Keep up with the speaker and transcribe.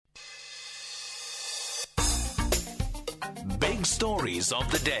big stories of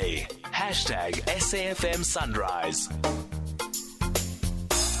the day. #SAFM Sunrise.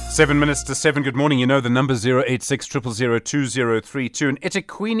 7 minutes to 7. Good morning. You know the number 086 000 2032. In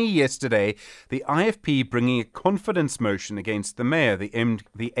eThekwini yesterday, the IFP bringing a confidence motion against the mayor, the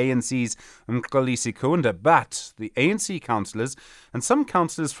ANC's Mxolisi Kaunda. But the ANC councillors and some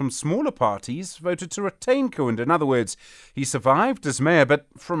councillors from smaller parties voted to retain Kaunda. In other words, he survived as mayor, but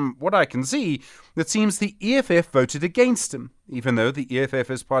from what I can see, it seems the EFF voted against him, even though the EFF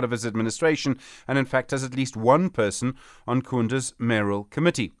is part of his administration and in fact has at least one person on Kaunda's mayoral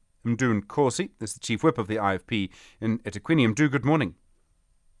committee. Mdu Nkosi is the chief whip of the IFP in eThekwini. Mdu, good morning.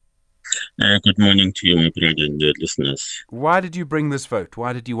 Good morning to you, my brother, and your listeners. Why did you bring this vote?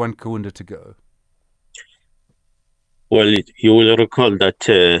 Why did you want Kaunda to go? Well, you will recall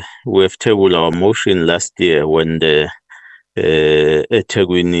that we have tabled our motion last year when the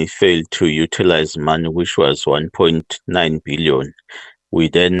eThekwini failed to utilize money, which was 1.9 billion. We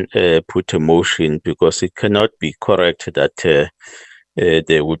then put a motion because it cannot be correct that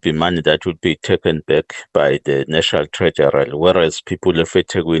there would be money that would be taken back by the National Treasury, whereas people of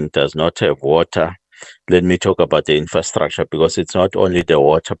eThekwini does not have water. Let me talk about the infrastructure, because it's not only the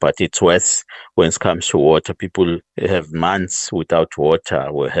water, but it's worse when it comes to water. People have months without water.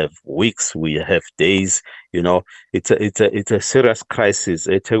 We have weeks, we have days. You know, it's a serious crisis.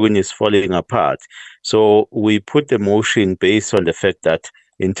 eThekwini is falling apart. So we put the motion based on the fact that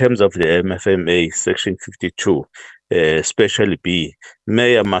in terms of the MFMA Section 52, especially B,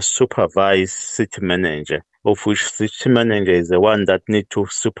 mayor must supervise city manager, of which city manager is the one that need to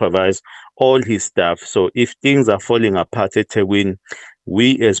supervise all his staff. So if things are falling apart at eThekwini,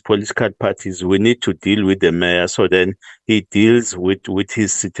 we as political parties, we need to deal with the mayor so then he deals with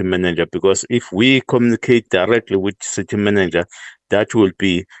his city manager. Because if we communicate directly with city manager, that will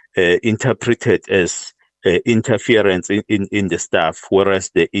be interpreted as interference in the staff,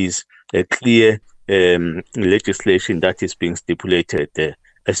 whereas there is a clear legislation that is being stipulated there,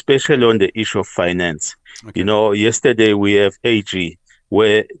 especially on the issue of finance. Okay. You know, yesterday we have AG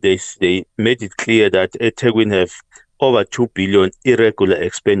where they made it clear that eThekwini have over 2 billion irregular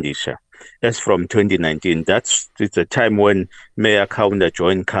expenditure as from 2019. It's a time when Mayor Kaunda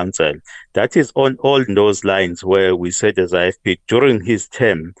joined council. That is on all those lines where we said as IFP during his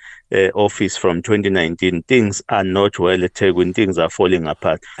term office from 2019, things are not well at eThekwini, things are falling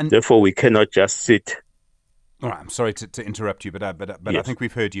apart. And therefore, we cannot just sit. All right, I'm sorry to interrupt you, but Yes. I think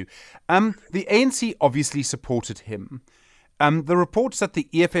we've heard you. The ANC obviously supported him. The reports that the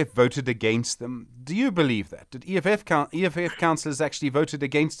EFF voted against them, do you believe that? Did EFF councillors actually voted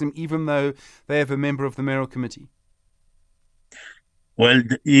against him even though they have a member of the mayoral committee? Well,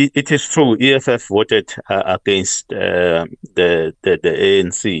 it is true. EFF voted against the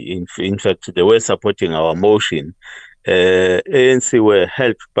ANC. In fact, they were supporting our motion. ANC were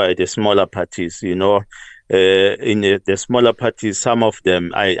helped by the smaller parties, you know. In the smaller parties, some of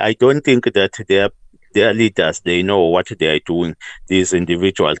them, I don't think that their leaders, they know what they are doing, these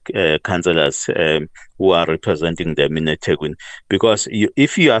individual councillors who are representing them in eThekwini. Because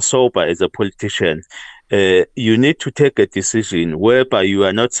if you are sober as a politician, you need to take a decision whereby you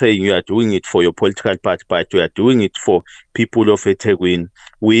are not saying you are doing it for your political party, but you are doing it for people of eThekwini.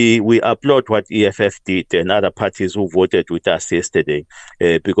 We applaud what EFF did and other parties who voted with us yesterday,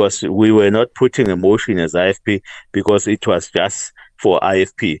 because we were not putting a motion as IFP because it was just for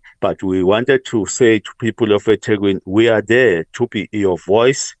IFP, but we wanted to say to people of eThekwini, we are there to be your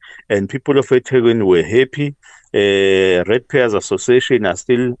voice, and people of eThekwini were happy. Ratepayers Association are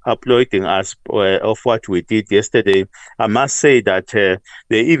still applauding us of what we did yesterday. I must say that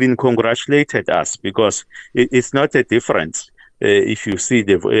they even congratulated us because it's not a difference. If you see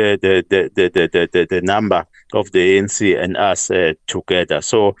the number of the ANC and us together,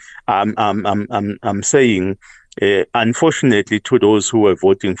 so I'm saying. Unfortunately, to those who were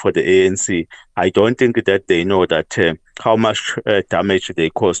voting for the ANC, I don't think that they know that how much damage they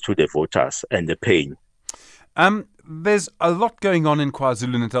caused to the voters and the pain. There's a lot going on in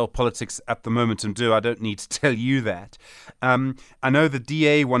KwaZulu-Natal politics at the moment, and I don't need to tell you that. I know the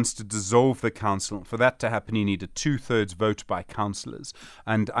DA wants to dissolve the council. For that to happen, you need a 2/3 vote by councillors.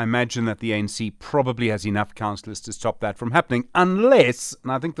 And I imagine that the ANC probably has enough councillors to stop that from happening, unless,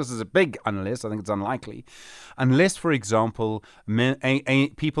 and I think this is a big unless, I think it's unlikely, unless, for example,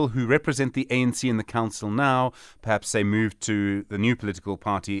 people who represent the ANC in the council now, perhaps they move to the new political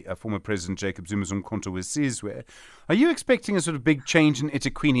party, former President Jacob Zuma's Umkhonto we Sizwe. Are you expecting a sort of big change in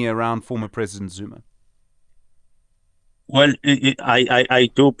eThekwini around former President Zuma? Well, I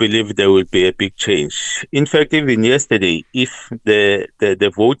do believe there will be a big change. In fact, even yesterday, if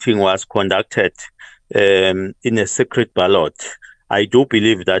the voting was conducted in a secret ballot. I do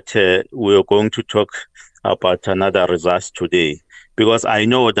believe that we're going to talk about another result today, because I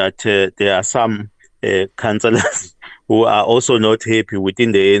know that there are some councillors who are also not happy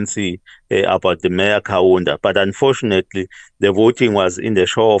within the ANC about the Mayor Kaunda. But unfortunately, the voting was in the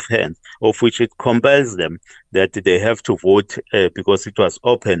show of hands, of which it compels them that they have to vote because it was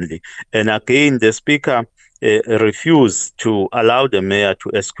openly. And again, the Speaker refused to allow the Mayor to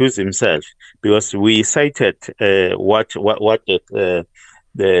excuse himself, because we cited what the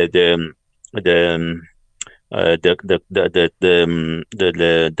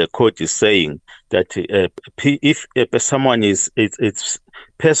court is saying, that if someone is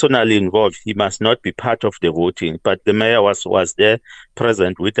personally involved, he must not be part of the voting. But the mayor was there,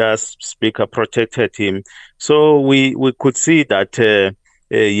 present with us. Speaker protected him, so we could see that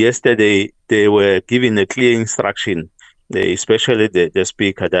yesterday they were given a clear instruction, especially the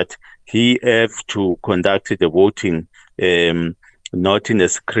speaker, that he have to conduct the voting not in a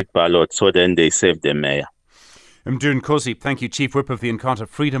secret ballot. So then they saved the mayor. Mdu Nkosi, thank you, Chief Whip of the Inkatha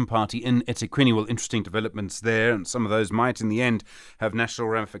Freedom Party in eThekwini. Well, interesting developments there, and some of those might in the end have national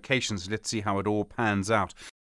ramifications. Let's see how it all pans out.